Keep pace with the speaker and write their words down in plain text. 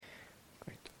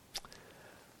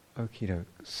Okie doke.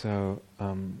 So,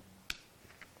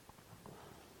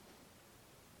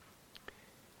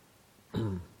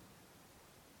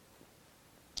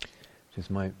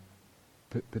 just my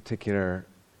particular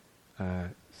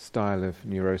style of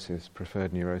neurosis,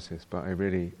 preferred neurosis, but I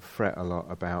really fret a lot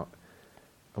about,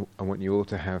 I want you all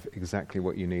to have exactly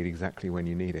what you need, exactly when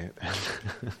you need it.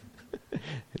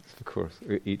 It's, of course,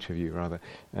 each of you rather,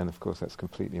 and of course that's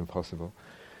completely impossible.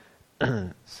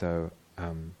 So,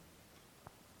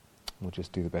 we'll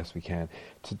just do the best we can.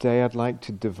 Today I'd like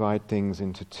to divide things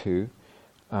into two.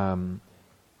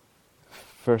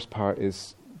 First part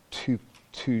is two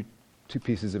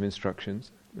pieces of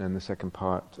instructions, and the second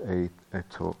part a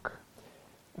talk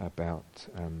about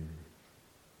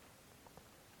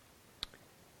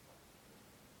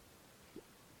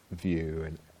view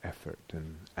and effort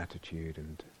and attitude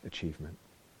and achievement.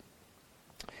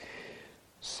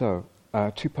 So,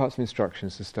 two parts of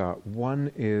instructions to start.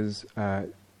 One is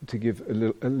to give a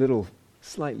little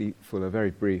slightly fuller,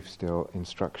 very brief still,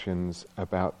 instructions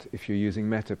about if you're using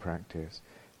Metta Practice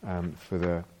for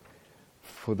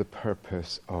the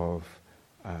purpose of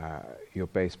your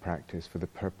base practice, for the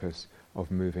purpose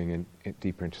of moving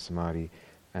deeper into Samadhi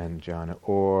and Jhana,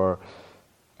 or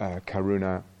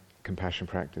Karuna, compassion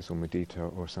practice, or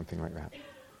Mudita, or something like that.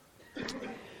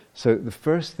 So the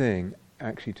first thing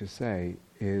actually to say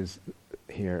is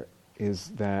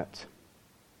that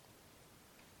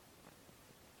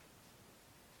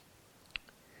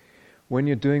when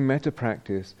you're doing Metta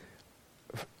Practice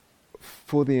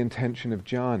for the intention of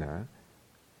jhana,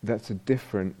 that's a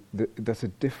different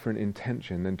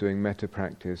intention than doing Metta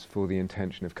Practice for the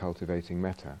intention of cultivating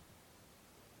metta.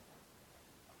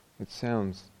 It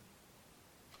sounds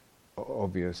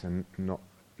obvious and not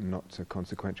so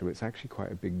consequential. It's actually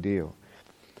quite a big deal.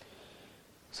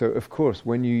 So, of course,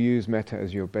 when you use metta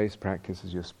as your base practice,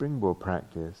 as your springboard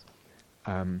practice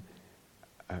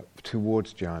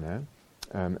towards jhana,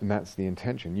 and that's the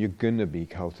intention, you're going to be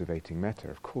cultivating metta.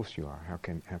 Of course you are. How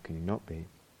can you not be?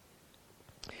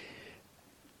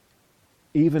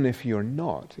 Even if you're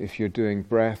not, if you're doing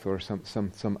breath or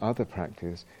some other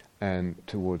practice and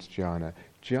towards jhana,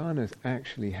 jhanas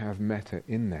actually have metta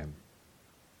in them.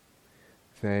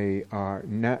 They are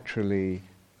naturally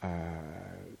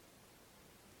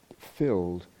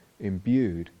filled,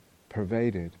 imbued,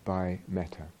 pervaded by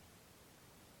metta.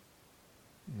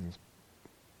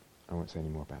 I won't say any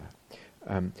more about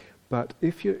that. But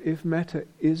if metta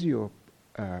is your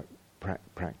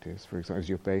practice, for example, as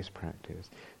your base practice,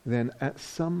 then at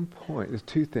some point, there's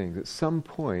two things. At some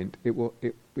point, it will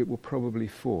probably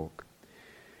fork.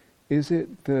 Is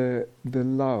it the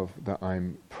love that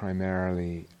I'm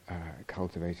primarily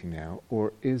cultivating now,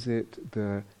 or is it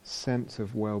the sense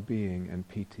of well-being and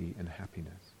piti and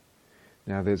happiness?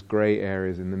 Now there's grey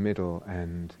areas in the middle,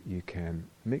 and you can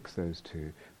mix those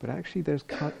two, but actually there's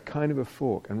kind of a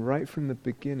fork, and right from the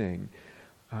beginning,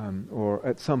 or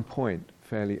at some point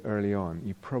fairly early on,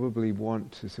 you probably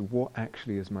want to say, what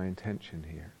actually is my intention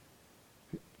here?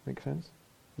 Make sense?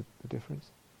 The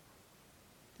difference?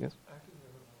 Yes?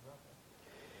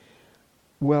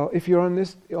 Well, if you're on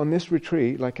this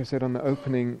retreat, like I said on the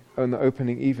opening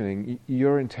evening,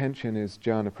 your intention is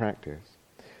jhana practice.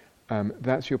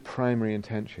 That's your primary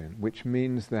intention, which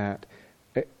means that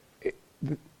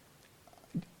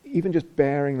even just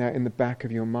bearing that in the back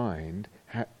of your mind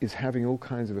is having all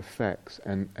kinds of effects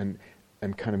and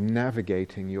kind of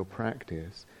navigating your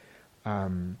practice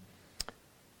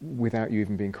without you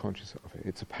even being conscious of it.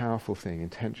 It's a powerful thing.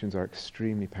 Intentions are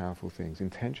extremely powerful things.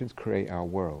 Intentions create our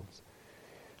worlds.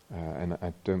 And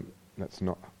that's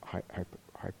not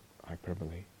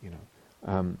hyperbole,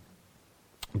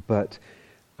 but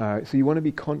so you want to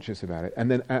be conscious about it, and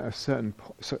then at a certain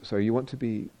point, so you want to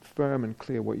be firm and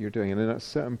clear what you're doing, and then at a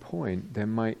certain point there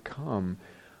might come,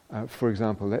 for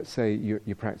example, let's say you're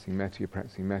practicing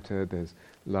metta, there's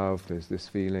love, there's this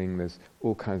feeling, there's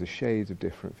all kinds of shades of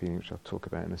different feelings, which I'll talk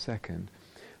about in a second,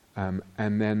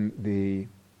 and then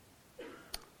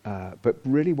but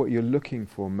really what you're looking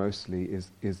for mostly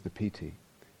is the piti,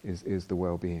 is the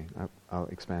well-being. I'll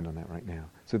expand on that right now.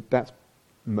 So that's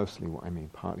mostly what I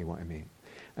mean, partly what I mean.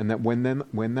 And that when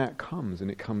that comes, and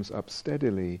it comes up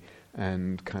steadily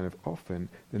and kind of often,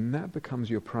 then that becomes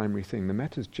your primary thing. The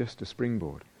metta is just a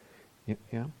springboard.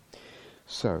 Yeah?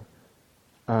 So,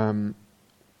 I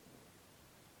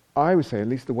would say, at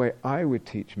least the way I would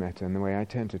teach metta, and the way I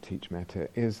tend to teach metta,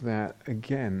 is that,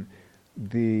 again,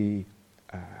 the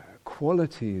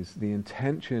qualities, the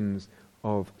intentions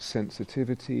of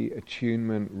sensitivity,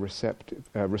 attunement,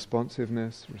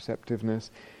 responsiveness,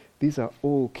 receptiveness, these are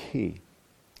all key.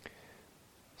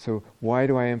 So why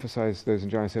do I emphasize those in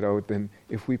jhana? I said, then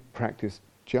if we practice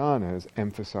jhanas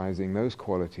emphasizing those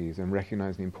qualities and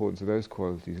recognizing the importance of those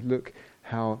qualities, look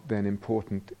how then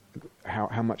important,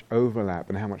 how much overlap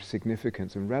and how much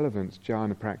significance and relevance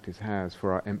jhana practice has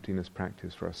for our emptiness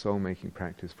practice, for our soul-making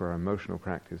practice, for our emotional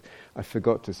practice. I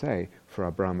forgot to say, for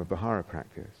our Brahma Vihara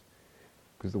practice.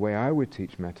 Because the way I would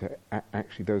teach metta,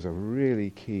 actually those are really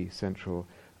key central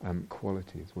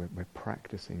qualities. We're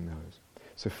practicing those.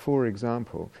 So for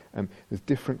example, there's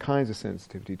different kinds of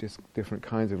sensitivity, different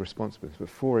kinds of responsiveness. But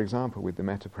for example, with the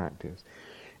metta practice,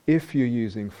 if you're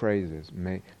using phrases,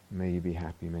 may you be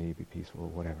happy, may you be peaceful, or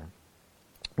whatever.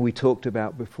 We talked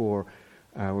about before,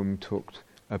 when we talked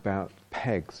about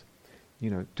pegs.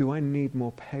 Do I need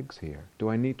more pegs here? Do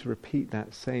I need to repeat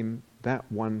that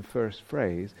one first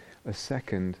phrase a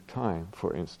second time,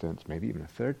 for instance, maybe even a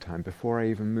third time, before I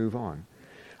even move on?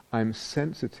 I'm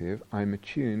sensitive, I'm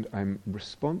attuned, I'm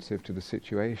responsive to the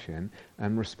situation,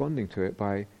 and responding to it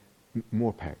by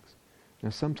more pegs. Now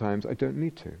sometimes I don't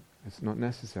need to. It's not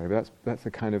necessary, but that's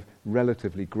a kind of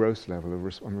relatively gross level of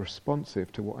I'm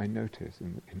responsive to what I notice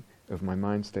of my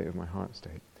mind state, of my heart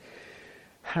state.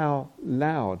 How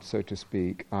loud, so to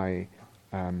speak, I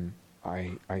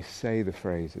say the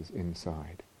phrases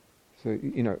inside. So,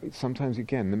 sometimes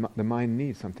again, the mind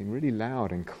needs something really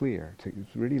loud and clear.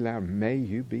 It's really loud, may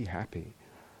you be happy.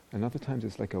 And other times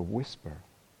it's like a whisper.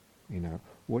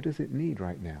 What does it need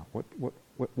right now?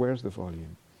 Where's the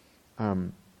volume?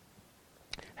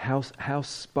 How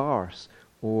sparse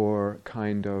or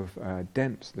kind of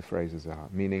dense the phrases are.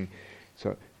 Meaning,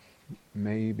 so,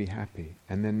 may you be happy.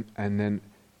 And then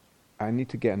I need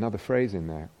to get another phrase in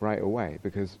there right away,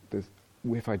 because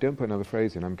if I don't put another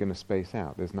phrase in, I'm going to space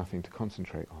out. There's nothing to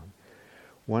concentrate on.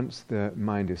 Once the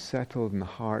mind is settled and the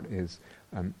heart is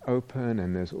open,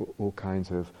 and there's all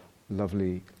kinds of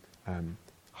lovely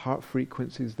heart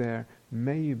frequencies there,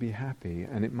 may you be happy.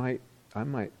 And I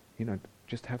might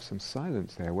just have some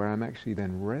silence there, where I'm actually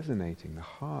then resonating. The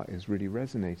heart is really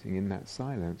resonating in that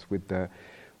silence with the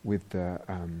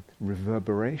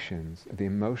reverberations, the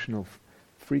emotional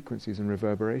frequencies and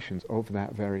reverberations of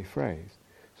that very phrase.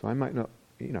 So I might not,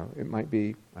 it might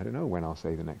be, I don't know when I'll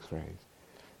say the next phrase,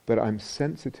 but I'm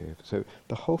sensitive. So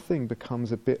the whole thing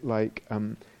becomes a bit like,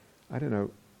 riding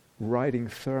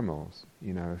thermals.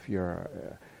 If you're,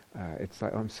 it's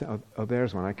like,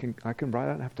 there's one. I can ride.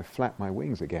 I don't have to flap my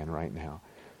wings again right now.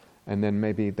 And then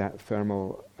maybe that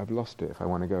thermal, I've lost it if I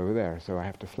want to go over there, so I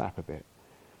have to flap a bit.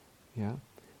 Yeah.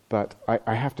 But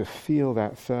I have to feel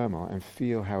that thermal and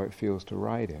feel how it feels to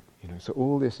ride it. So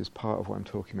all this is part of what I'm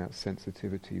talking about: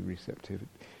 sensitivity,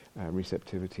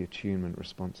 receptivity, attunement,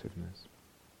 responsiveness.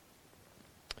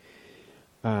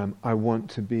 I want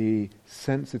to be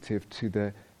sensitive to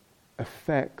the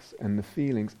effects and the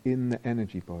feelings in the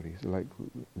energy body. So like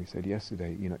we said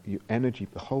yesterday,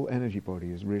 the whole energy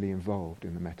body is really involved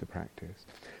in the metta practice.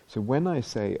 So when I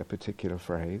say a particular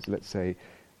phrase, let's say,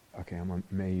 okay, I'm on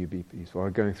may you be peaceful,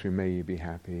 or going through may you be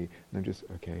happy, and I'm just,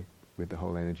 okay, with the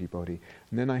whole energy body.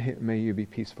 And then I hit may you be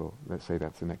peaceful, let's say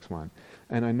that's the next one.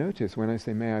 And I notice when I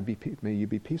say may you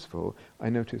be peaceful, I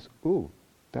notice,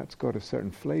 that's got a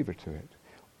certain flavor to it.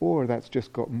 Or that's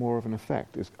just got more of an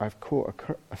effect. I've caught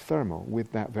a thermal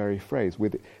with that very phrase.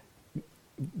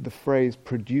 The phrase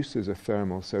produces a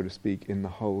thermal, so to speak, in the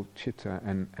whole chitta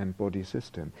and body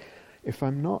system. If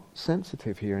I'm not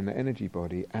sensitive here in the energy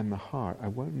body and the heart, I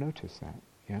won't notice that.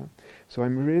 Yeah. So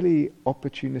I'm really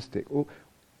opportunistic.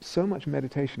 So much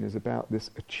meditation is about this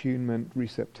attunement,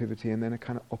 receptivity, and then a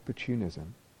kind of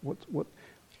opportunism.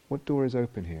 What door is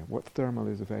open here? What thermal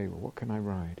is available? What can I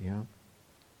ride? Yeah.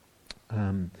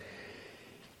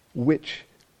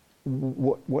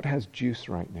 What has juice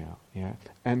right now? Yeah.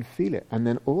 And feel it. And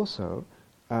then also,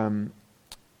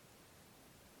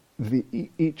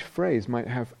 each phrase might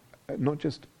have not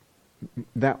just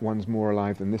that one's more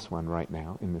alive than this one right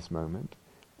now in this moment.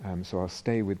 So I'll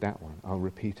stay with that one. I'll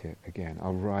repeat it again.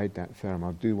 I'll ride that thermal.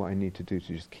 I'll do what I need to do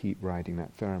to just keep riding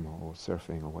that thermal, or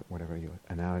surfing, or whatever your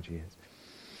analogy is.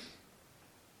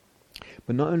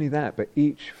 But not only that, but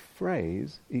each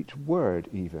phrase, each word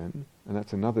even, and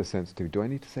that's another sensitivity. Do I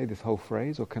need to say this whole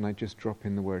phrase, or can I just drop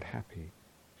in the word happy?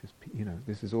 Just,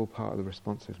 this is all part of the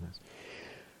responsiveness.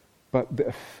 But the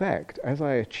effect, as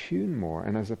I attune more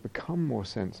and as I become more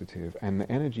sensitive, and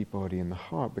the energy body and the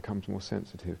heart becomes more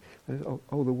sensitive, the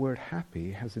word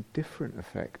happy has a different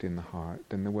effect in the heart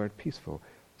than the word peaceful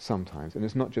sometimes. And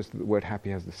it's not just that the word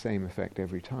happy has the same effect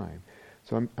every time.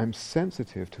 So I'm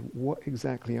sensitive to what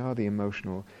exactly are the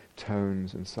emotional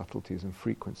tones and subtleties and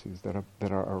frequencies that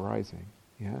are arising.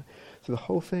 Yeah. So the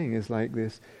whole thing is like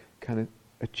this kind of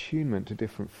attunement to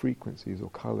different frequencies or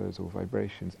colors or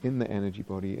vibrations in the energy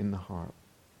body, in the heart.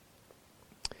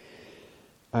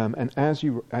 And as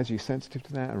you're sensitive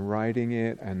to that and riding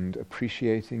it and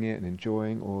appreciating it and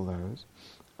enjoying all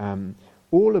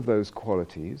of those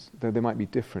qualities, though they might be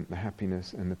different, the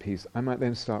happiness and the peace, I might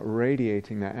then start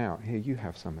radiating that out. Here, you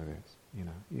have some of this.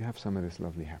 You have some of this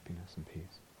lovely happiness and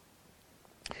peace.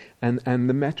 And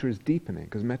the metta is deepening,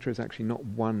 because metta is actually not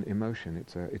one emotion.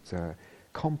 It's a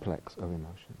complex of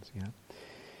emotions.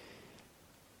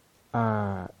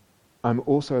 I'm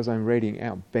also, as I'm radiating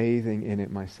out, bathing in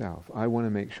it myself. I want to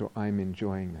make sure I'm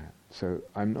enjoying that. So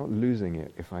I'm not losing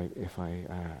it if I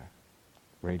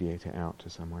radiate it out to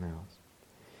someone else.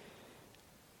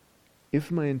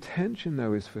 If my intention,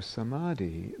 though, is for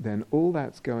samadhi, then all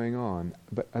that's going on.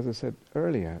 But as I said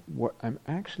earlier, what I'm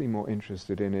actually more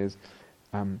interested in is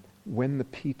when the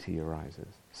piti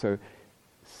arises. So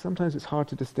sometimes it's hard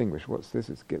to distinguish what's this.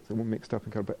 It gets all mixed up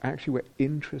in color. But actually, we're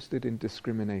interested in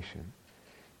discrimination.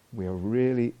 We are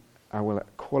really. I will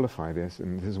qualify this,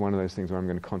 and this is one of those things where I'm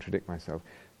going to contradict myself.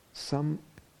 Some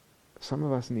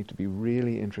of us need to be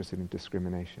really interested in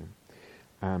discrimination.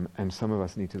 And some of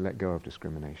us need to let go of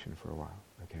discrimination for a while.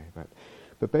 Okay,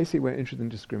 but basically we're interested in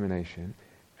discrimination.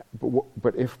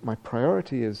 But if my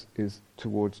priority is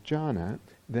towards jhana,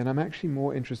 then I'm actually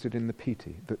more interested in the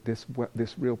piti, that this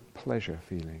real pleasure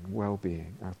feeling,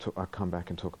 well-being. I'll come back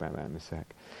and talk about that in a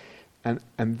sec. And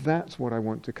that's what I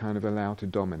want to kind of allow to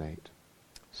dominate.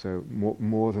 So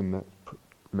more than the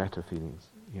metta feelings.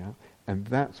 Yeah, and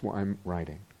that's what I'm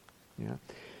writing. Yeah.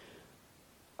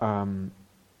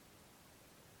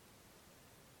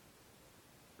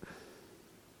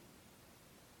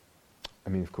 I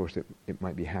mean, of course, it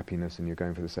might be happiness, and you're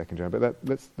going for the second jhana, but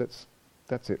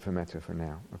that's it for metta for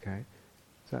now. Okay,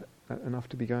 is that enough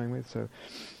to be going with? So,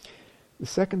 the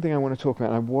second thing I want to talk about,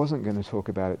 and I wasn't going to talk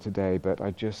about it today, but I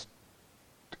just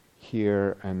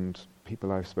hear and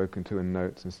people I've spoken to and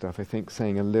notes and stuff. I think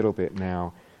saying a little bit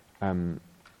now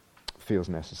feels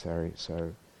necessary.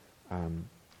 So,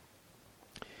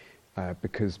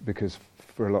 because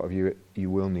for a lot of you, you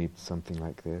will need something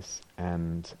like this,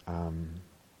 and I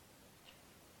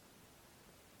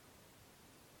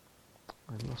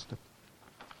lost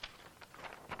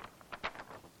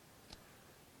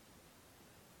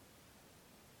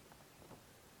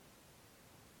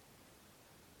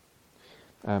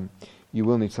you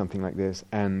will need something like this,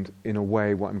 and in a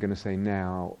way what I'm going to say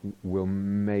now will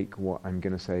make what I'm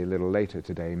going to say a little later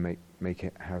today make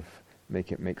it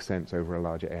make sense over a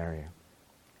larger area.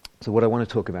 So what I want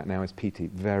to talk about now is Piti,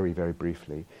 very, very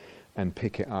briefly, and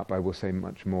pick it up. I will say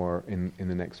much more in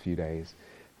the next few days.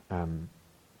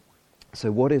 So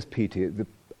what is Piti?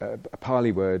 A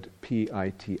Pali word,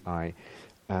 P-I-T-I.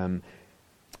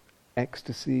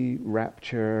 Ecstasy,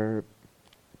 rapture,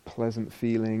 pleasant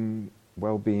feeling,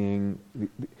 well-being.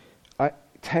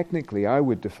 Technically, I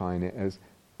would define it as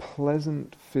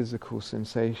pleasant physical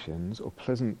sensations or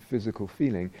pleasant physical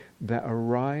feeling that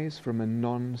arise from a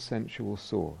non-sensual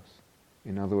source.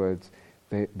 In other words,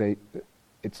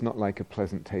 it's not like a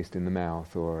pleasant taste in the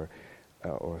mouth or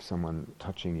someone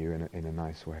touching you in a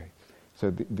nice way. So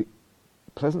the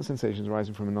pleasant sensations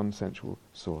arising from a non-sensual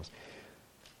source.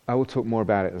 I will talk more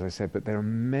about it, as I said, but there are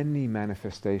many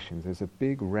manifestations. There's a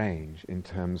big range in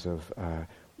terms of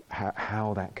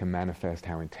how that can manifest,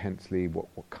 how intensely, what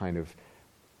kind of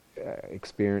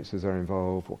experiences are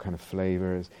involved, what kind of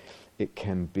flavors. It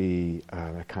can be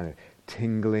a kind of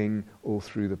tingling all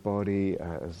through the body,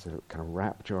 as a kind of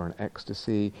rapture or an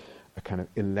ecstasy, a kind of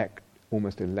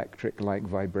almost electric-like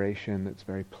vibration that's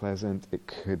very pleasant. It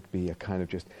could be a kind of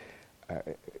just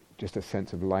a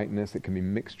sense of lightness. It can be a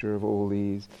mixture of all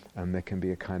these, and there can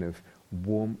be a kind of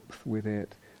warmth with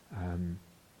it.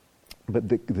 But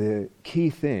the key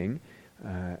thing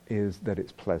is that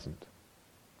it's pleasant.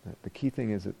 The key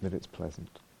thing is that it's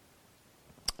pleasant.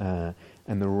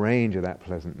 And the range of that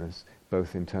pleasantness,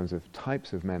 both in terms of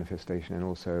types of manifestation and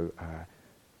also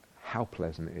how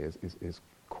pleasant it is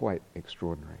quite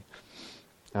extraordinary.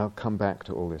 I'll come back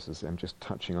to all this as I'm just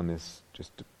touching on this,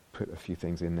 just to put a few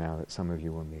things in now that some of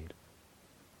you will need.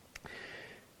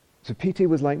 So Piti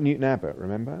was like Newton Abbot,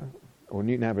 remember? Or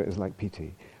Newton Abbot is like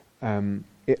Piti.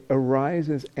 It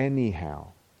arises anyhow.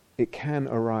 It can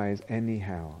arise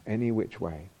anyhow, any which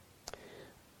way.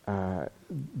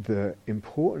 The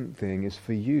important thing is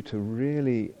for you to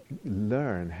really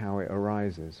learn how it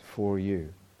arises for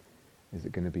you. Is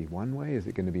it going to be one way? Is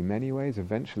it going to be many ways?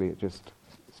 Eventually it's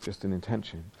just an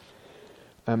intention.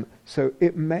 So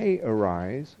it may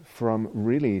arise from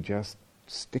really just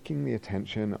sticking the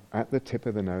attention at the tip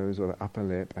of the nose or the upper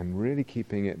lip and really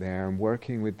keeping it there and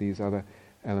working with these other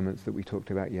elements that we talked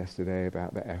about yesterday,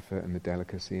 about the effort and the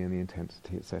delicacy and the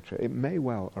intensity, etc. It may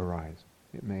well arise.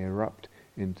 It may erupt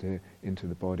into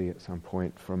the body at some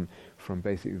point from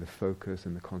basically the focus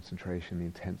and the concentration, the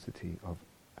intensity of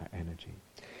energy.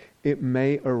 It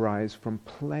may arise from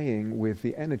playing with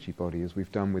the energy body, as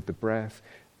we've done with the breath,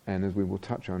 and as we will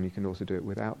touch on, you can also do it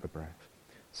without the breath.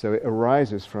 So it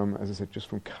arises from, as I said, just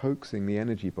from coaxing the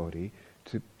energy body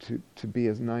to be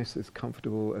as nice, as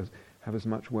comfortable, as have as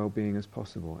much well-being as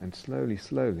possible. And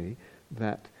slowly,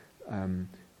 that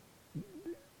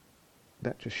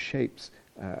just shapes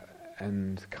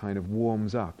and kind of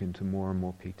warms up into more and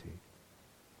more piti.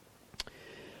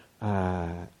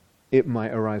 It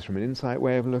might arise from an insight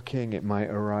way of looking. It might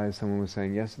arise, someone was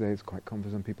saying yesterday, it's quite common for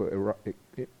some people,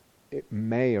 it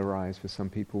may arise for some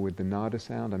people with the nada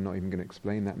sound. I'm not even going to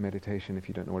explain that meditation. If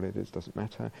you don't know what it is, doesn't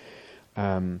matter.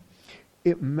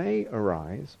 It may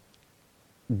arise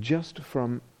just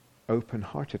from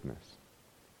open-heartedness.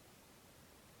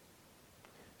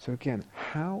 So again,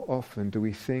 how often do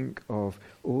we think of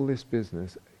all this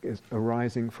business as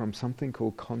arising from something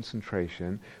called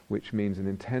concentration, which means an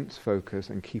intense focus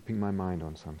and keeping my mind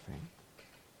on something?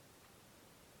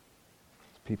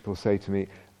 People say to me,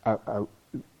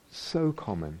 so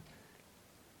common,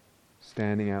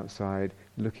 standing outside,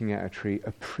 looking at a tree,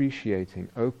 appreciating,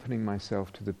 opening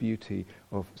myself to the beauty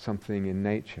of something in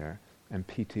nature, and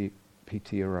piti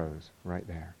arose right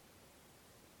there.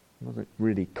 I wasn't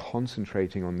really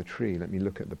concentrating on the tree. Let me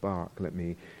look at the bark. Let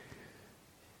me...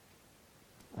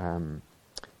 then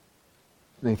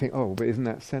you think, oh, but isn't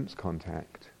that sense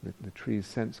contact? The tree's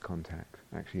sense contact.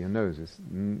 Actually, your nose is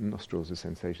nostrils are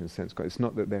sensation, sense contact. It's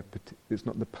not that it's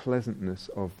not the pleasantness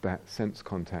of that sense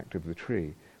contact of the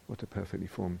tree. What a perfectly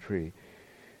formed tree.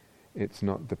 It's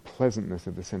not the pleasantness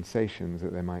of the sensations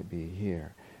that there might be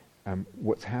here.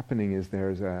 What's happening is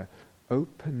there's a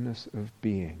openness of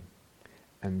being.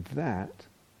 And that,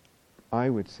 I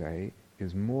would say,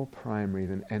 is more primary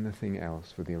than anything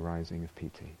else for the arising of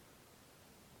piti.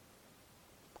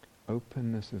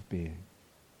 Openness of being.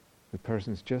 The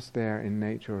person's just there in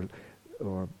nature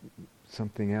or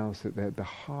something else, that the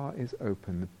heart is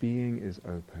open, the being is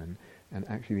open, and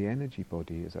actually the energy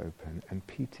body is open, and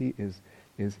piti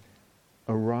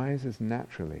arises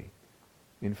naturally.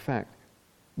 In fact,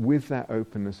 with that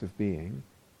openness of being,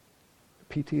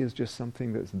 piti is just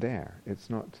something that's there. It's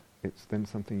then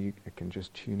something you can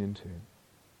just tune into.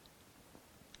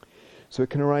 So it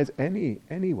can arise any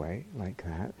way like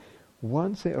that.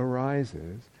 Once it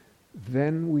arises,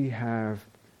 then we have,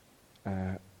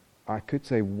 I could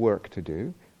say, work to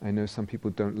do. I know some people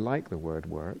don't like the word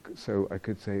work, so I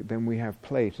could say then we have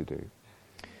play to do.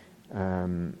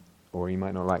 Or you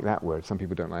might not like that word. Some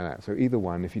people don't like that. So either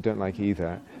one, if you don't like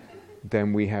either,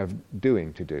 then we have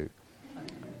doing to do.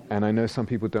 And I know some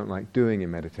people don't like doing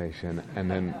in meditation, and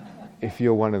then if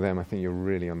you're one of them, I think you're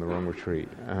really on the wrong retreat.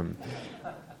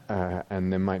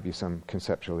 And there might be some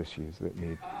conceptual issues that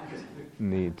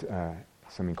need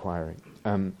some inquiry.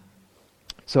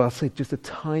 So I'll say just a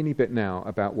tiny bit now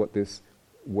about what this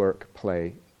work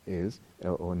play is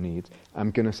or needs.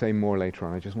 I'm going to say more later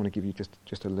on. I just want to give you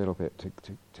just a little bit to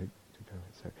go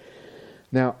with. So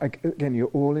now, again, you're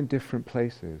all in different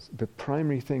places. The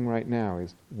primary thing right now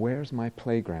is, where's my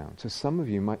playground? So some of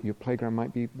you, your playground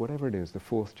might be whatever it is, the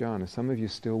fourth jhana. Some of you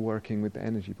still working with the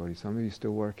energy body. Some of you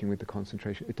still working with the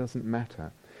concentration. It doesn't matter.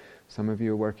 Some of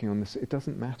you are working on this. It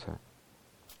doesn't matter.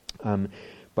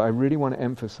 But I really want to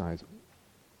emphasize,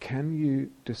 can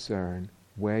you discern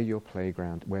where your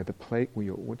playground, what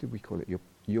did we call it?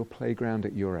 Your playground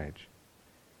at your edge.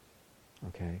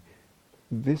 Okay?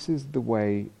 This is the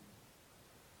way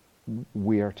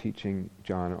we are teaching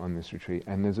jhana on this retreat,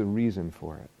 and there's a reason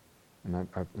for it. And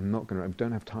I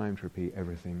don't have time to repeat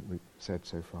everything we've said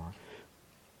so far.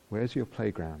 Where's your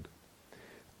playground?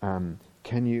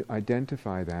 Can you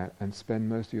identify that and spend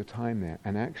most of your time there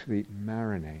and actually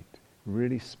marinate?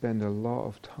 Really spend a lot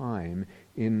of time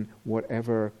in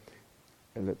whatever,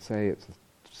 let's say it's the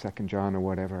second jhana or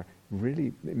whatever,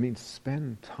 really it means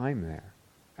spend time there.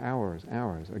 Hours,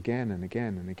 again and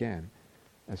again and again,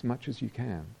 as much as you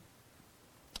can.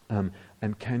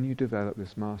 And can you develop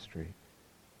this mastery?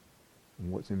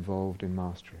 And what's involved in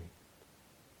mastery?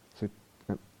 So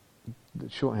the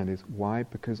shorthand is why?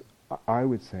 Because I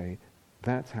would say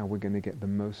that's how we're going to get the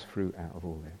most fruit out of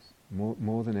all this.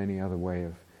 More than any other way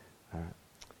of,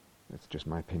 that's just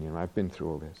my opinion. I've been through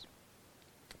all this.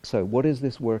 So what is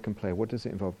this work and play? What does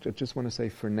it involve? I just want to say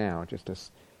for now, just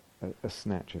a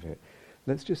snatch of it.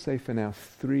 Let's just say for now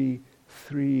three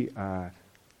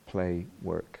play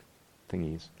work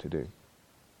thingies to do.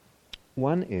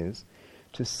 One is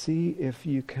to see if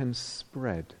you can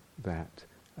spread that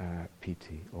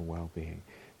piti or well-being.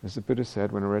 As the Buddha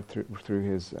said when I read through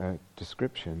his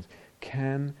descriptions,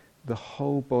 can the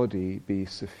whole body be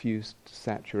suffused,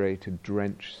 saturated,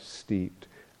 drenched, steeped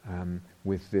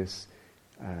with this.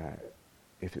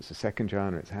 If it's a second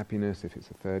jhana, it's happiness. If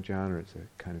it's a third jhana, it's a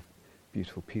kind of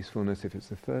beautiful peacefulness. If it's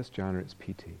the first jhana, it's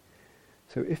piti.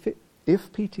 So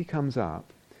if piti comes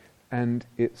up and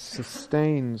it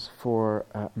sustains for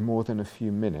more than a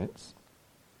few minutes,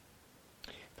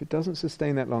 if it doesn't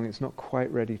sustain that long, it's not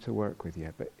quite ready to work with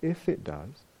yet. But if it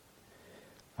does,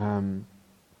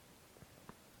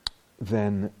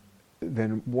 then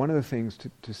one of the things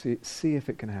to see if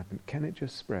it can happen, can it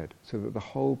just spread so that the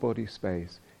whole body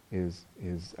space is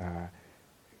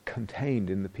contained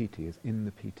in the piti,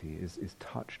 is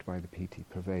touched by the piti,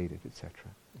 pervaded, etc.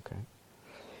 Okay.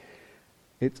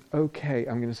 It's okay.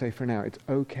 I'm going to say for now, it's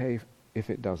okay if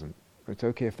it doesn't. It's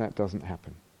okay if that doesn't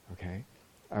happen. Okay.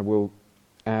 I will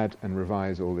add and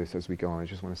revise all this as we go on. I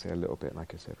just want to say a little bit,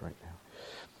 like I said right now.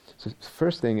 So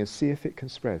first thing is see if it can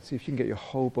spread. See if you can get your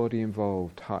whole body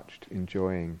involved, touched,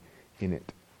 enjoying in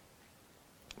it.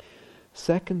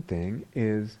 Second thing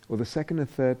is, or the second and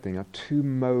third thing are two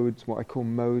modes, what I call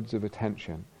modes of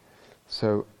attention.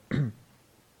 So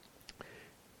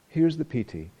here's the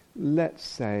piti. Let's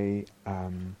say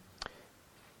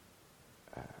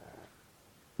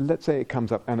it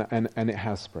comes up and it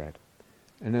has spread.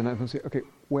 And then I can say, okay,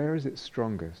 where is it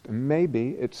strongest? And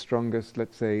maybe it's strongest,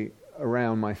 let's say,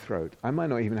 around my throat. I might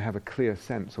not even have a clear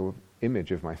sense or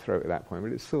image of my throat at that point,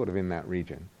 but it's sort of in that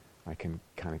region. I can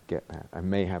kind of get that. I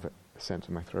may have a sense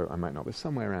of my throat, I might not, but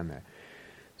somewhere around there.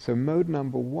 So mode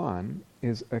number one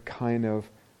is a kind of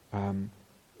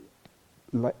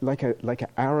like an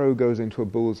arrow goes into a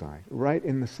bullseye, right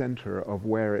in the center of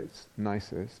where it's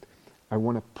nicest. I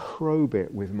want to probe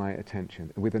it with my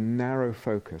attention, with a narrow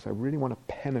focus. I really want to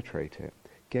penetrate it,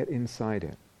 get inside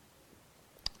it,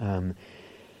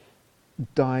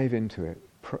 dive into it.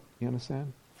 You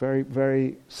understand? Very,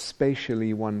 very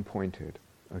spatially one-pointed,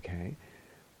 okay?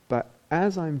 But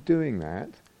as I'm doing that,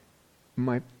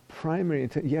 my primary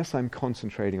intent, yes, I'm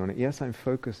concentrating on it, yes, I'm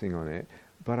focusing on it,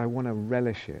 but I want to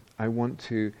relish it. I want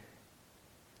to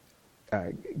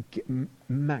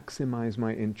maximize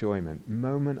my enjoyment,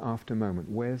 moment after moment.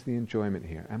 Where's the enjoyment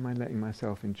here? Am I letting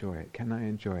myself enjoy it? Can I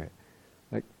enjoy it?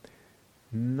 Like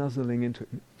nuzzling into it.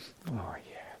 Oh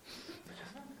yeah.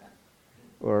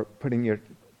 Or putting your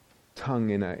tongue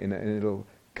in a little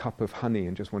cup of honey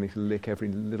and just wanting to lick every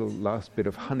little last bit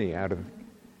of honey out of it.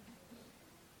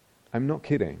 I'm not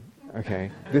kidding.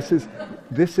 Okay, this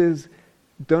is.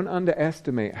 Don't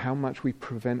underestimate how much we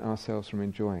prevent ourselves from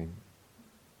enjoying.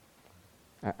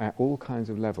 At all kinds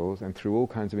of levels and through all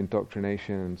kinds of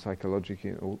indoctrination and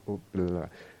psychological, blah, blah, blah.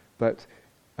 But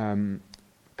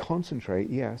concentrate,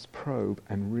 yes, probe,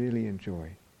 and really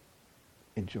enjoy.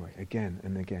 Enjoy again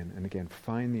and again and again.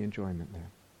 Find the enjoyment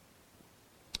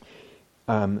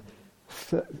there.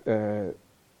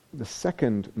 The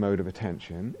second mode of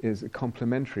attention is a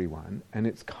complementary one, and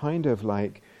it's kind of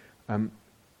like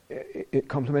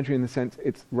complementary in the sense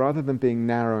it's rather than being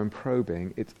narrow and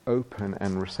probing, it's open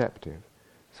and receptive.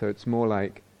 So it's more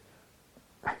like,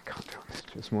 I can't do this,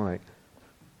 it's more like,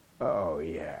 oh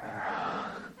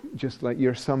yeah. Just like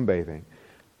you're sunbathing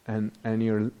and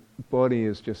your body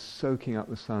is just soaking up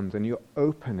the suns and you're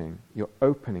opening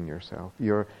yourself,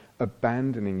 you're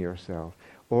abandoning yourself.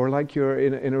 Or like you're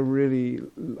in a really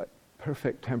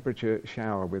perfect temperature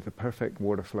shower with a perfect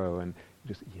water flow and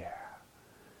just, yeah.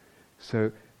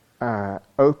 So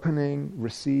opening,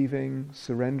 receiving,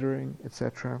 surrendering,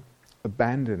 etc.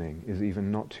 Abandoning is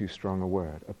even not too strong a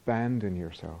word. Abandon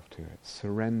yourself to it.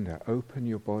 Surrender. Open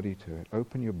your body to it.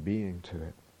 Open your being to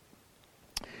it.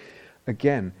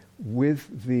 Again,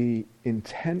 with the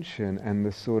intention and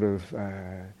the sort of,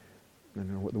 I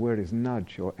don't know what the word is,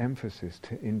 nudge or emphasis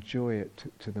to enjoy it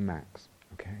to the max.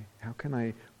 Okay? How can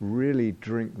I really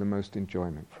drink the most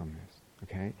enjoyment from this?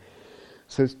 Okay?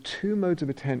 So there's two modes of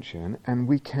attention, and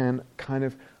we can kind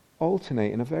of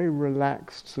alternate in a very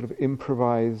relaxed, sort of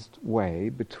improvised way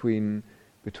between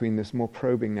this more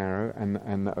probing narrow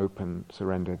and the open,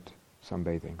 surrendered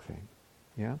sunbathing thing.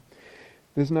 Yeah?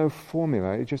 There's no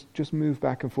formula, it just move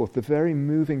back and forth. The very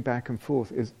moving back and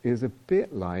forth is a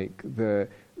bit like the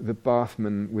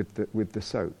bathman with the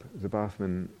soap. The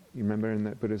bathman, you remember in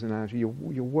that Buddha's analogy, you're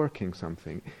working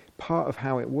something. Part of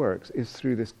how it works is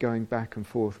through this going back and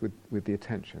forth with the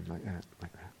attention, like that,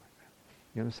 like that, like that.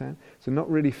 You understand? So not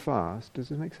really fast. Does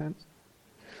this make sense?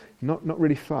 Not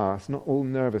really fast, not all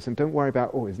nervous, and don't worry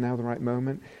about, is now the right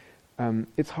moment?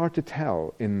 It's hard to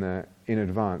tell in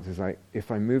advance. It's like, if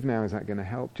I move now, is that going to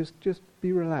help? Just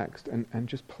be relaxed and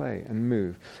just play and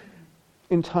move.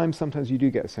 In time, sometimes you do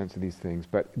get a sense of these things,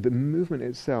 but the movement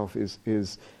itself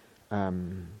is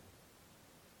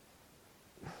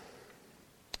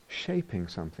shaping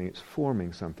something, it's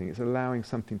forming something, it's allowing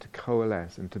something to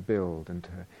coalesce and to build and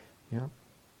to,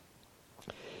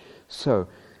 So,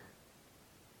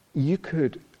 you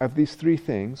could, of these three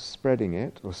things, spreading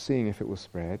it, or seeing if it will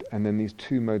spread, and then these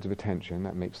two modes of attention,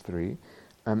 that makes three,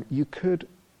 you could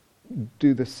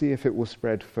do the see if it will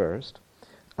spread first.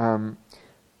 I'm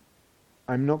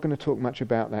not going to talk much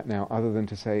about that now, other than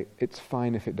to say it's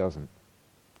fine if it doesn't.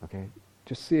 Okay?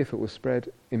 Just see if it will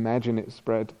spread, imagine it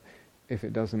spread. If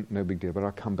it doesn't, no big deal, but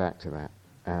I'll come back to that.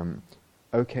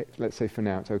 Okay, let's say for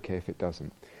now it's okay if it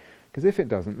doesn't. Because if it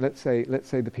doesn't, let's say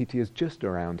the Piti is just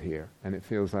around here, and it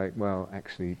feels like, well,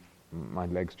 actually, my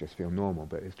legs just feel normal,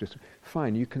 but it's just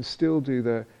fine. You can still do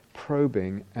the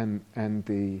probing and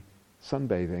the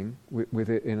sunbathing with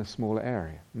it in a smaller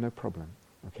area, no problem.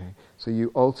 Okay, so you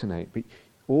alternate,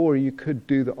 or you could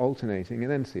do the alternating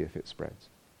and then see if it spreads.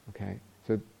 Okay,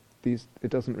 so it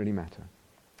doesn't really matter.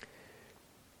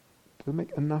 Does it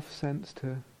make enough sense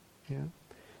to? Yeah.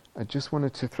 I just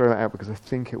wanted to throw that out because I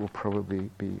think it will probably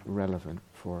be relevant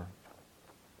for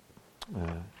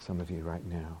some of you right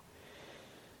now.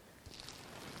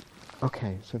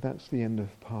 Okay, so that's the end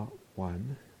of part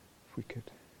 1. If we could,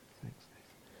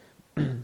 thanks.